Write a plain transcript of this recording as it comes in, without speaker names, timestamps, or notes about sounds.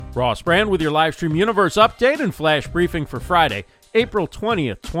Ross Brand with your Livestream Universe update and flash briefing for Friday, April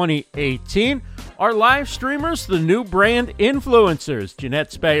 20th, 2018. Our live streamers, the new brand influencers.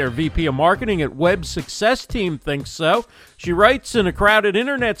 Jeanette Spayer, VP of Marketing at Web Success Team, thinks so. She writes, in a crowded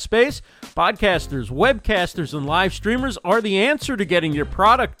internet space, podcasters, webcasters, and live streamers are the answer to getting your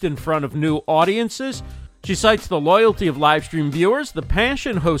product in front of new audiences. She cites the loyalty of live stream viewers, the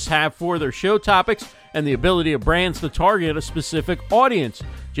passion hosts have for their show topics, and the ability of brands to target a specific audience.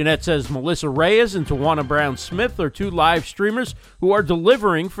 Jeanette says Melissa Reyes and Tawana Brown-Smith are two live streamers who are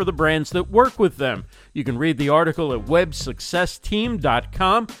delivering for the brands that work with them. You can read the article at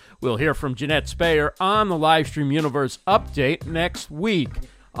websuccessteam.com. We'll hear from Jeanette Spayer on the Livestream Universe update next week.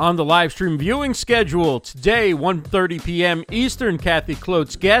 On the live stream viewing schedule, today, 1:30 p.m. Eastern, Kathy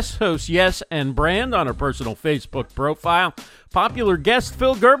Klotz guest hosts Yes and Brand on her personal Facebook profile. Popular guest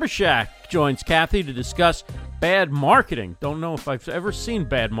Phil Gerbishak joins Kathy to discuss bad marketing. Don't know if I've ever seen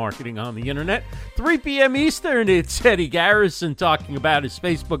bad marketing on the internet. 3 p.m. Eastern, it's Eddie Garrison talking about his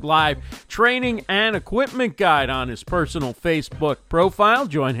Facebook Live training and equipment guide on his personal Facebook profile.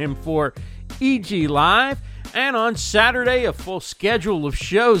 Join him for EG Live. And on Saturday, a full schedule of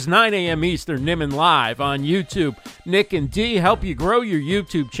shows, 9 a.m. Eastern, Nimmin Live on YouTube. Nick and Dee help you grow your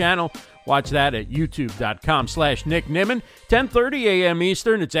YouTube channel. Watch that at youtube.com/Nick Nimmin. 10:30 a.m.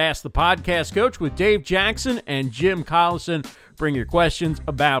 Eastern, it's Ask the Podcast Coach with Dave Jackson and Jim Collison. Bring your questions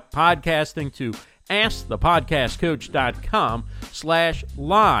about podcasting to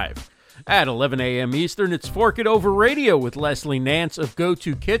askthepodcastcoach.com/live. At 11 a.m. Eastern, it's Fork It Over Radio with Leslie Nance of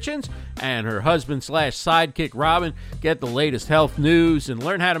Go-To Kitchens and her husband/sidekick Robin. Get the latest health news and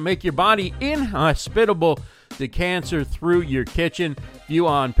learn how to make your body inhospitable to cancer through your kitchen. View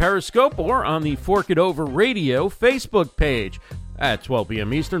on Periscope or on the Fork It Over Radio Facebook page. At 12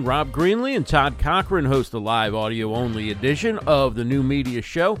 p.m. Eastern, Rob Greenlee and Todd Cochran host a live audio-only edition of the New Media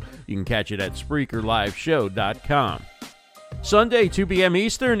Show. You can catch it at SpreakerLiveShow.com. Sunday, 2 p.m.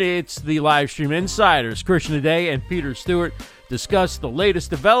 Eastern, it's the Livestream Insiders. Krishna Day and Peter Stewart discuss the latest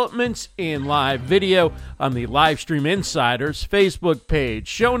developments in live video on the Livestream Insiders Facebook page.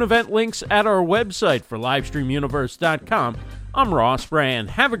 Show and event links at our website for LivestreamUniverse.com. I'm Ross Brand.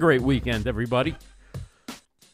 Have a great weekend, everybody.